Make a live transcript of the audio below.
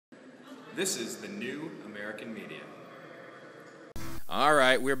This is the new American media. All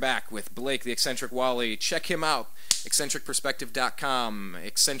right, we're back with Blake, the eccentric Walley. Check him out, eccentricperspective.com,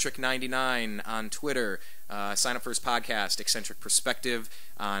 eccentric99 on Twitter. Sign up for his podcast, Eccentric Perspective,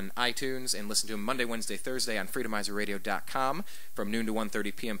 on iTunes, and listen to him Monday, Wednesday, Thursday on freedomizerradio.com from noon to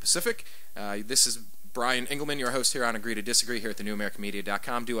 1:30 p.m. Pacific. This is Brian Engelman, your host here on Agree to Disagree here at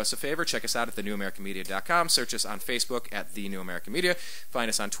thenewamericanmedia.com. Do us a favor, check us out at thenewamericanmedia.com. Search us on Facebook at The New American Media. Find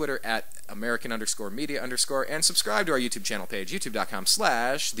us on Twitter at American_media_, and subscribe to our YouTube channel page,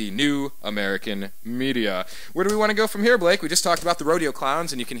 youtube.com/The New American Media. Where do we want to go from here, Blake? We just talked about the rodeo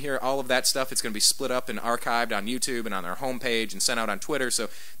clowns, and you can hear all of that stuff. It's going to be split up and archived on YouTube and on our homepage and sent out on Twitter, so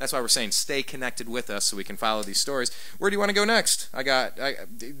that's why we're saying stay connected with us so we can follow these stories. Where do you want to go next? I got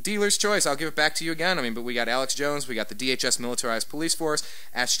dealer's choice. I'll give it back to you again. But we got Alex Jones, we got the DHS militarized police force,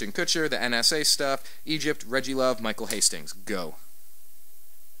 Ashton Kutcher, the NSA stuff, Egypt, Reggie Love, Michael Hastings. Go.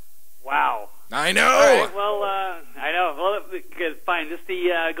 Wow. I know! All right, well, I know. Well, good, fine. Just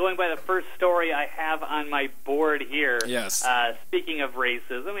going by the first story I have on my board here. Yes. Speaking of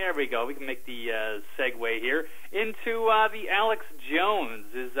racism, there we go. We can make the segue here into the Alex Jones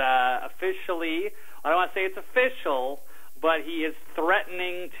is officially, I don't want to say it's official, but he is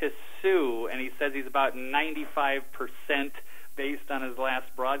threatening to sue, and he says he's about 95% based on his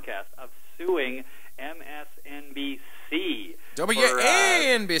last broadcast of suing MSNBC.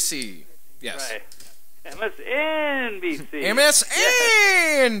 WANBC. Yes. Right. MSNBC.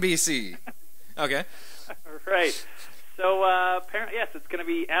 MSNBC. Okay. Right. So apparently, yes, it's going to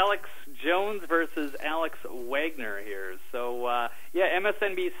be Alex Jones versus Alex Wagner here. So yeah,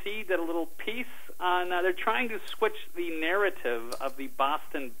 MSNBC did a little piece on. They're trying to switch the narrative of the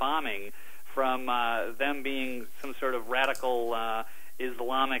Boston bombing from them being some sort of radical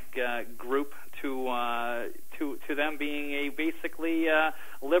Islamic group to them being a basically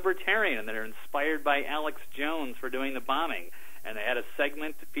libertarian, and they're inspired by Alex Jones for doing the bombing. And they had a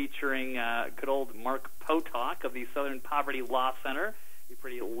segment featuring good old Mark Potok of the Southern Poverty Law Center, a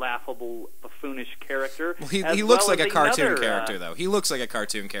pretty laughable, buffoonish character. Well, he looks like a cartoon character, though. He looks like a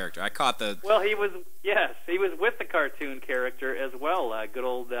cartoon character. I caught the... Well, he was with the cartoon character as well. Good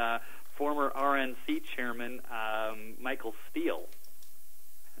old former RNC chairman Michael Steele.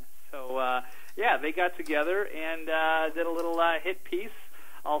 So, yeah, they got together and did a little hit piece.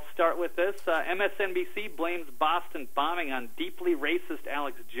 I'll start with this. MSNBC blames Boston bombing on deeply racist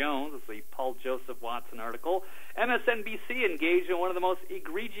Alex Jones. This is a Paul Joseph Watson article. MSNBC engaged in one of the most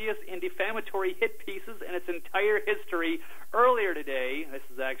egregious and defamatory hit pieces in its entire history earlier today. This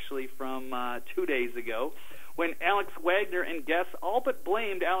is actually from 2 days ago, when Alex Wagner and guests all but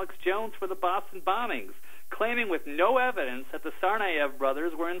blamed Alex Jones for the Boston bombings, claiming with no evidence that the Tsarnaev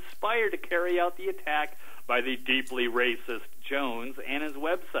brothers were inspired to carry out the attack by the deeply racist Jones and his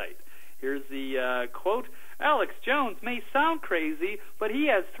website. Here's the quote. Alex Jones may sound crazy, but he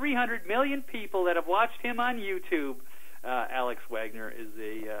has 300 million people that have watched him on YouTube. Alex Wagner is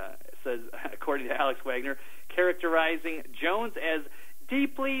says, according to Alex Wagner, characterizing Jones as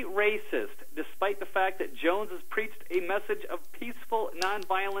deeply racist, despite the fact that Jones has preached a message of peaceful,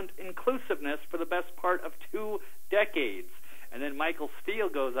 nonviolent inclusiveness for the best part of 2 decades. And then Michael Steele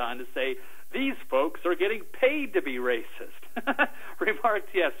goes on to say, these folks are getting paid to be racist.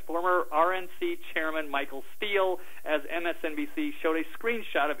 Remarked, yes, former RNC chairman Michael Steele, as MSNBC showed a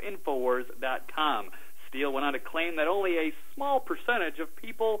screenshot of Infowars.com. Steele went on to claim that only a small percentage of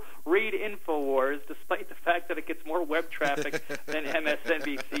people read Infowars, despite the fact that it gets more web traffic than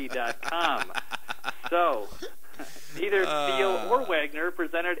MSNBC.com. So, neither Steele or Wagner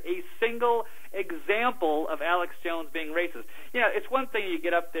presented a single example of Alex Jones being racist. You know, it's one thing you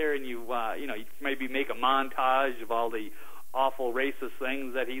get up there and you maybe make a montage of all the awful racist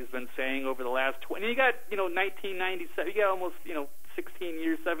things that he's been saying over the last 20. You got 1997. You got almost 16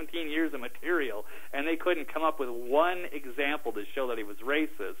 years, 17 years of material, and they couldn't come up with one example to show that he was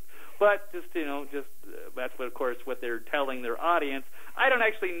racist. But just that's what, of course, what they're telling their audience. I don't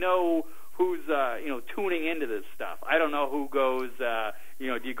actually know who's tuning into this stuff. I don't know who goes. Do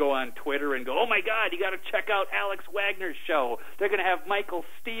you go on Twitter and go, oh my God, you got to check out Alex Wagner's show. They're going to have Michael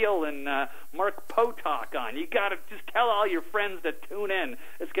Steele and Mark Potok on. You got to just tell all your friends to tune in.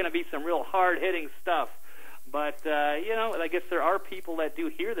 It's going to be some real hard-hitting stuff. But, I guess there are people that do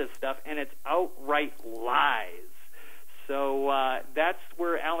hear this stuff, and it's outright lies. So that's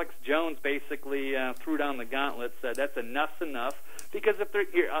where Alex Jones basically threw down the gauntlet, said that's enough's enough. Because if they're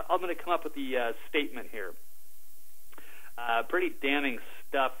here, I'm going to come up with the statement here. Pretty damning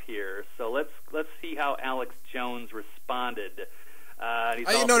stuff here. So let's see how Alex Jones responded.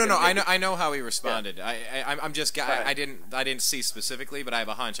 No. I know how he responded. Yeah. I'm just. Right. I didn't see specifically, but I have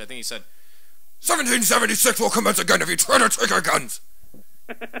a hunch. I think he said, 1776 will commence again if you try to take our guns.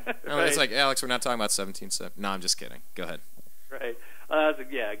 Right. It's like, Alex, we're not talking about 1770. No, I'm just kidding. Go ahead. Right. That's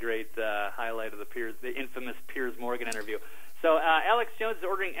a great highlight of the infamous Piers Morgan interview. So Alex Jones is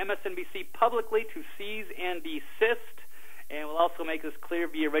ordering MSNBC publicly to cease and desist, and will also make this clear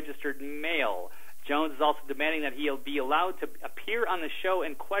via registered mail. Jones is also demanding that he'll be allowed to appear on the show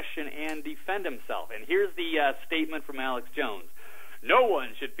and question and defend himself. And here's the statement from Alex Jones. No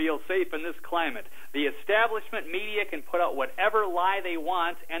one should feel safe in this climate. The establishment media can put out whatever lie they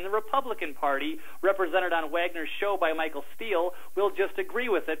want, and the Republican Party, represented on Wagner's show by Michael Steele, will just agree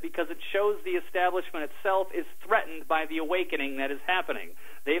with it because it shows the establishment itself is threatened by the awakening that is happening.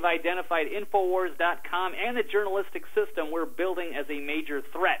 They've identified Infowars.com and the journalistic system we're building as a major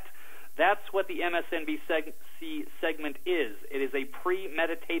threat. That's what the MSNBC segment is. It is a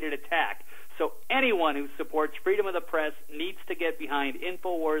premeditated attack. So anyone who supports freedom of the press needs to get behind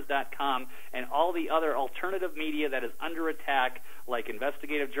Infowars.com and all the other alternative media that is under attack, like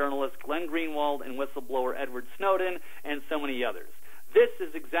investigative journalist Glenn Greenwald and whistleblower Edward Snowden and so many others. This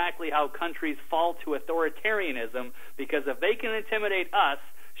is exactly how countries fall to authoritarianism, because if they can intimidate us,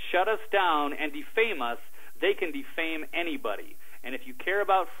 shut us down, and defame us, they can defame anybody. And if you care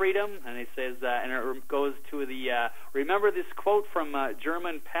about freedom, and it says, and it goes to the, remember this quote from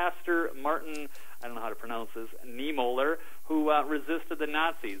German pastor Martin, I don't know how to pronounce this, Niemöller, who resisted the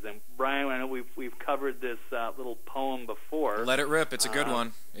Nazis. And Brian, I know we've covered this little poem before. Let it rip. It's a good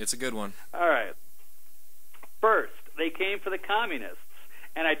one. It's a good one. All right. First, they came for the communists,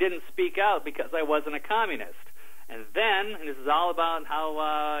 and I didn't speak out because I wasn't a communist. And then, and this is all about how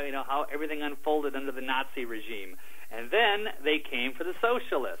how everything unfolded under the Nazi regime. And then they came for the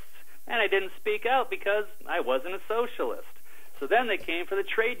socialists, and I didn't speak out because I wasn't a socialist. So then they came for the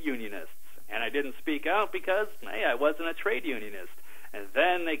trade unionists, and I didn't speak out because, hey, I wasn't a trade unionist. And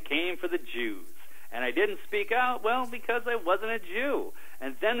then they came for the Jews, and I didn't speak out, well, because I wasn't a Jew.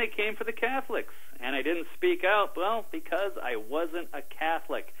 And then they came for the Catholics, and I didn't speak out, well, because I wasn't a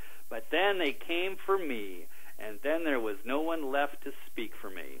Catholic. But then they came for me, and then there was no one left to speak for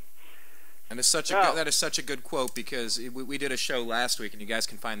me. And it's that is such a good quote, because we did a show last week, and you guys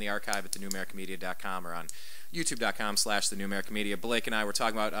can find the archive at thenewamericanmedia.com or on youtube.com/thenewamericanmedia. Blake and I were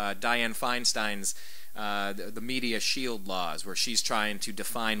talking about Dianne Feinstein's the media shield laws, where she's trying to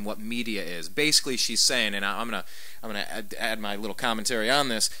define what media is. Basically, she's saying, and I'm gonna add my little commentary on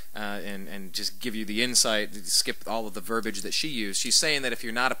this, and just give you the insight, skip all of the verbiage that she used. She's saying that if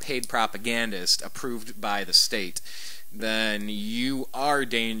you're not a paid propagandist approved by the state, then you are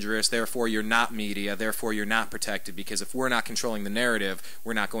dangerous, therefore you're not media, therefore you're not protected, because if we're not controlling the narrative,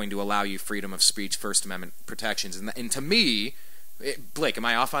 we're not going to allow you freedom of speech, First Amendment protections. And to me, Blake, am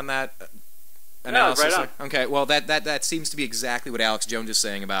I off on that analysis? No, right on. Okay, well, that seems to be exactly what Alex Jones is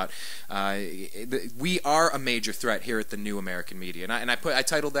saying about we are a major threat here at the New American Media. And I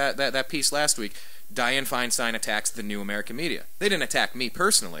titled that piece last week, Dianne Feinstein attacks the New American Media. They didn't attack me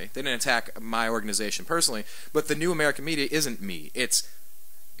personally. They didn't attack my organization personally. But the New American Media isn't me. It's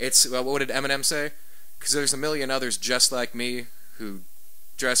what did Eminem say? Because there's a million others just like me, who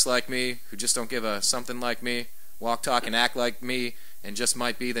dress like me, who just don't give a something like me, walk, talk, and act like me, and just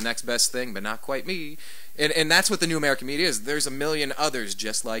might be the next best thing, but not quite me. And that's what the New American Media is. There's a million others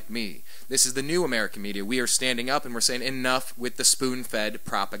just like me. This is the New American Media. We are standing up and we're saying enough with the spoon-fed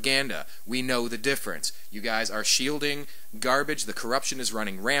propaganda. We know the difference. You guys are shielding garbage. The corruption is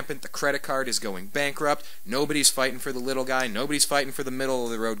running rampant. The credit card is going bankrupt. Nobody's fighting for the little guy. Nobody's fighting for the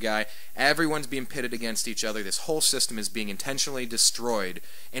middle-of-the-road guy. Everyone's being pitted against each other. This whole system is being intentionally destroyed,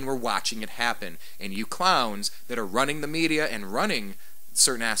 and we're watching it happen. And you clowns that are running the media and running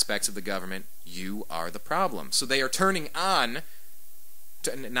certain aspects of the government, you are the problem. So they are turning on,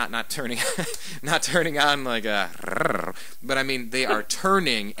 not turning on like a, but I mean they are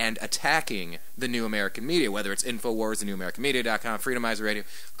turning and attacking the New American Media, whether it's Infowars, thenewamericanmedia.com, Freedomizer Radio,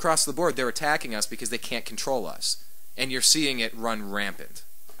 across the board. They're attacking us because they can't control us, and you're seeing it run rampant.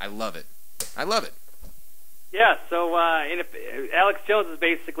 I love it. I love it. Yeah, so Alex Jones is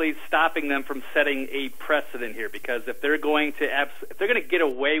basically stopping them from setting a precedent here, because if they're going to get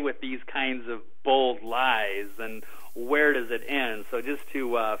away with these kinds of bold lies, then where does it end? So just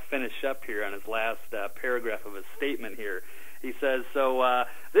to finish up here on his last paragraph of his statement here, he says, so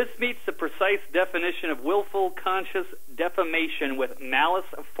this meets the precise definition of willful, conscious defamation with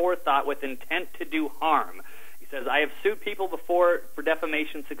malice of forethought with intent to do harm. He says, I have sued people before for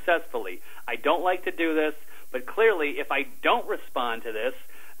defamation successfully. I don't like to do this, but clearly if I don't respond to this,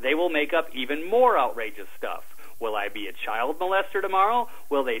 they will make up even more outrageous stuff. Will I be a child molester tomorrow?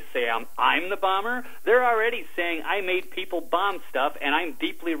 Will they say I'm the bomber? They're already saying I made people bomb stuff and I'm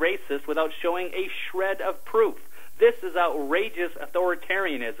deeply racist without showing a shred of proof. This is outrageous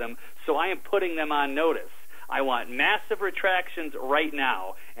authoritarianism, so I am putting them on notice. I want massive retractions right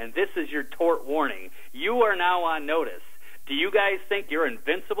now, and this is your tort warning. You are now on notice. Do you guys think you're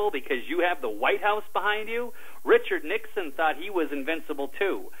invincible because you have the White House behind you? Richard Nixon thought he was invincible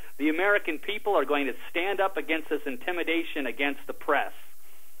too. The American people are going to stand up against this intimidation against the press.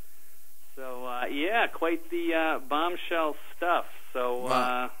 So, yeah, quite the bombshell stuff. So,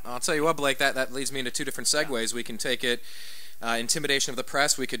 I'll tell you what, Blake, that leads me into two different segues. We can take it, intimidation of the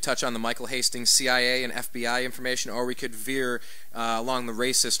press. We could touch on the Michael Hastings CIA and FBI information, or we could veer along the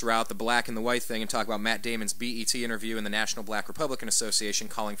racist route, the black and the white thing, and talk about Matt Damon's BET interview in the National Black Republican Association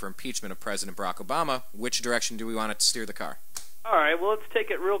calling for impeachment of President Barack Obama. Which direction do we want to steer the car? All right, well, let's take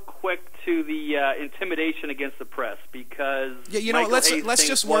it real quick to the intimidation against the press, because let's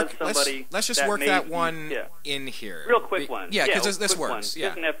just work that one in here. Real quick one. Yeah, because this works. Yeah. It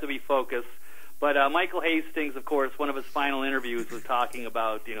doesn't have to be focused. But Michael Hastings, of course, one of his final interviews was talking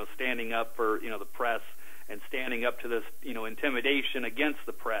about, standing up for, the press and standing up to this, intimidation against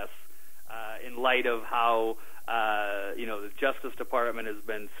the press in light of how, the Justice Department has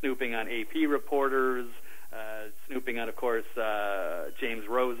been snooping on AP reporters, snooping on, of course, James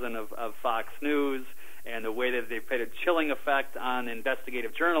Rosen of Fox News, and the way that they've played a chilling effect on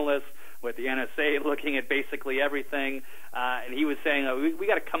investigative journalists, with the NSA looking at basically everything. And he was saying, we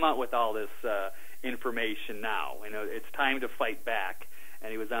got to come out with all this information now. It's time to fight back.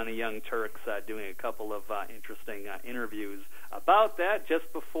 And he was on the Young Turks doing a couple of interesting interviews about that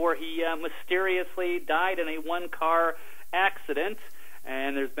just before he mysteriously died in a one-car accident.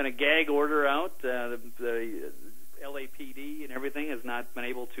 And there's been a gag order out. The LAPD and everything has not been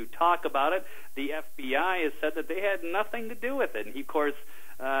able to talk about it. The FBI has said that they had nothing to do with it. And he, of course,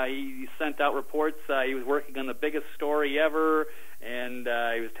 he sent out reports. He was working on the biggest story ever, and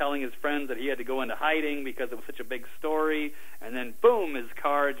he was telling his friends that he had to go into hiding because it was such a big story. And then, boom, his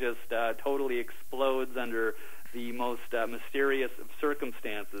car just totally explodes under the most mysterious of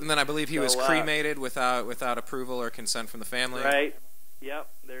circumstances. And then I believe he was cremated without approval or consent from the family. Right. Yep,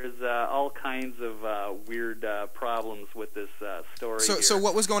 there's all kinds of weird problems with this story. So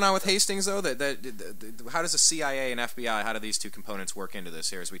what was going on with Hastings, though? How does the CIA and FBI, how do these two components work into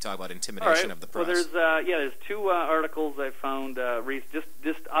this here as we talk about intimidation of the press? Well, there's two articles I found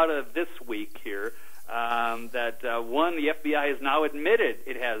just out of this week here. That one, the FBI has now admitted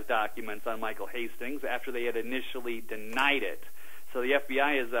it has documents on Michael Hastings after they had initially denied it. So the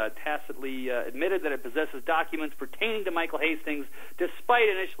FBI has tacitly admitted that it possesses documents pertaining to Michael Hastings, despite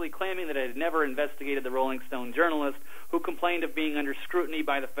initially claiming that it had never investigated the Rolling Stone journalist who complained of being under scrutiny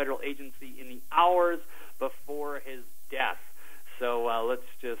by the federal agency in the hours before his death. So let's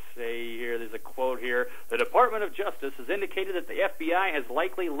just say here, there's a quote here. The Department of Justice has indicated that the FBI has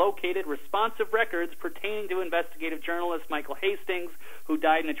likely located responsive records pertaining to investigative journalist Michael Hastings, who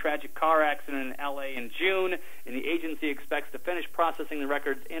died in a tragic car accident in L.A. in June, and the agency expects to finish processing the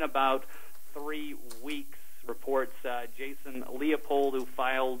records in about 3 weeks, reports Jason Leopold, who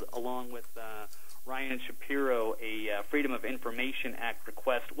filed along with Ryan Shapiro a Freedom of Information Act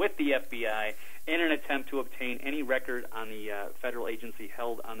request with the FBI in an attempt to obtain any record on the federal agency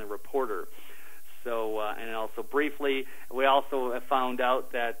held on the reporter. So, and also briefly, we also found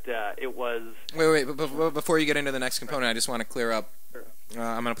out that it was... Wait, before you get into the next component, I just want to clear up.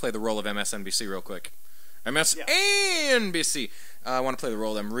 I'm going to play the role of MSNBC real quick. MSNBC. I want to play the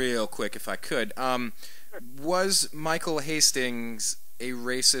role of them real quick if I could. Was Michael Hastings a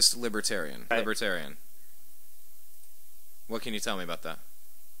racist libertarian? Right. Libertarian. What can you tell me about that?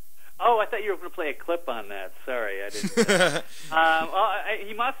 Oh, I thought you were going to play a clip on that. Sorry, I didn't. Well,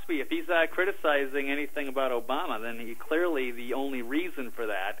 he must be. If he's criticizing anything about Obama, then clearly the only reason for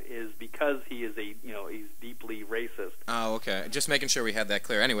that is because he is he's deeply racist. Oh, okay. Just making sure we had that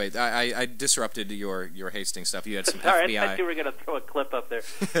clear. Anyway, I disrupted your Hastings stuff. You had some All right, FBI. I thought you were going to throw a clip up there.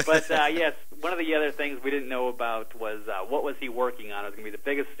 But yes, one of the other things we didn't know about was what was he working on? It was going to be the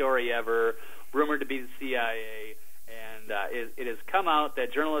biggest story ever, rumored to be the CIA. And it has come out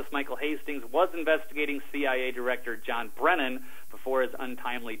that journalist Michael Hastings was investigating CIA Director John Brennan before his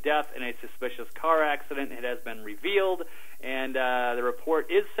untimely death in a suspicious car accident. It has been revealed, and the report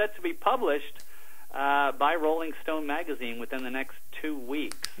is set to be published by Rolling Stone magazine within the next 2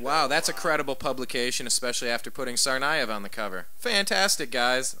 weeks. Wow, that's a credible publication, especially after putting Tsarnaev on the cover. Fantastic,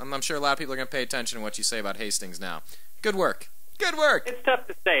 guys. I'm sure a lot of people are going to pay attention to what you say about Hastings now. Good work. Good work. It's tough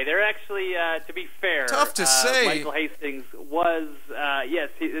to say. They're actually, to be fair, tough to say. Michael Hastings was, yes,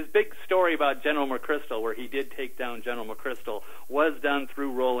 his big story about General McChrystal, where he did take down General McChrystal, was done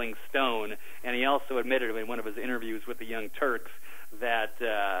through Rolling Stone, and he also admitted in one of his interviews with the Young Turks that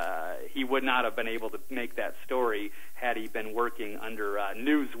he would not have been able to make that story had he been working under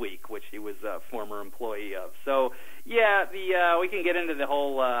Newsweek, which he was a former employee of. So, yeah, we can get into the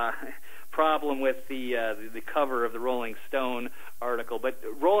whole problem with the cover of the Rolling Stone article, but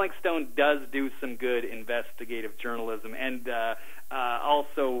Rolling Stone does do some good investigative journalism, and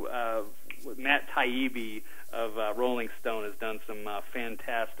also Matt Taibbi of Rolling Stone has done some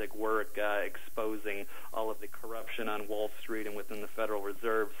fantastic work exposing all of the corruption on Wall Street and within the Federal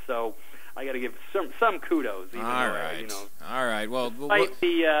Reserve. So I got to give some kudos. Even all right. All right. Well, despite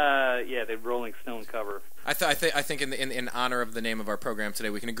the Rolling Stone cover. I think in honor of the name of our program today,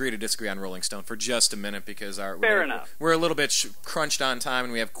 we can agree to disagree on Rolling Stone for just a minute because Fair enough. We're a little bit crunched on time,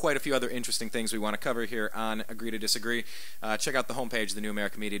 and we have quite a few other interesting things we want to cover here on Agree to Disagree. Check out the homepage,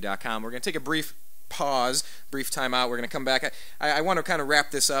 thenewamericanmedia.com. We're going to take a brief pause, brief time out. We're going to come back. I want to kind of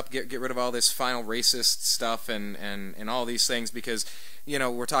wrap this up, get rid of all this final racist stuff and all these things because, you know,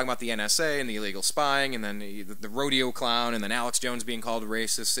 we're talking about the NSA and the illegal spying and then the rodeo clown and then Alex Jones being called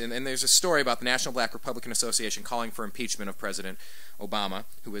racist. And there's a story about the National Black Republican Association calling for impeachment of President Obama,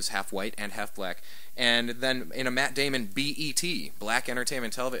 who is half white and half black. And then in a Matt Damon BET, Black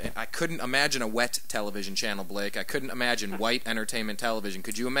Entertainment Television, I couldn't imagine a wet television channel, Blake. I couldn't imagine white entertainment television.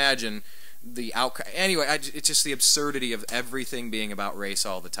 Could you imagine the outcry? Anyway, it's just the absurdity of everything being about race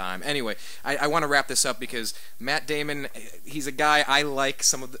all the time. Anyway, I want to wrap this up because Matt Damon, he's a guy, I like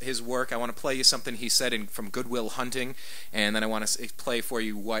some of his work. I want to play you something he said from Good Will Hunting, and then I want to play for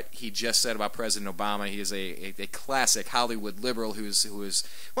you what he just said about President Obama. He is a classic Hollywood liberal who is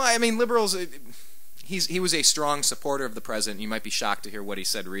well, I mean, liberals... He was a strong supporter of the president. You might be shocked to hear what he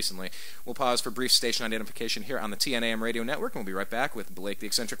said recently. We'll pause for brief station identification here on the TNAM radio network, and we'll be right back with Blake the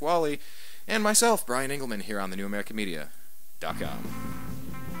Eccentric Walley and myself, Brian Engelman, here on the NewAmericanMedia.com.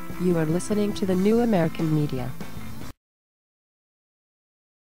 You are listening to the New American Media.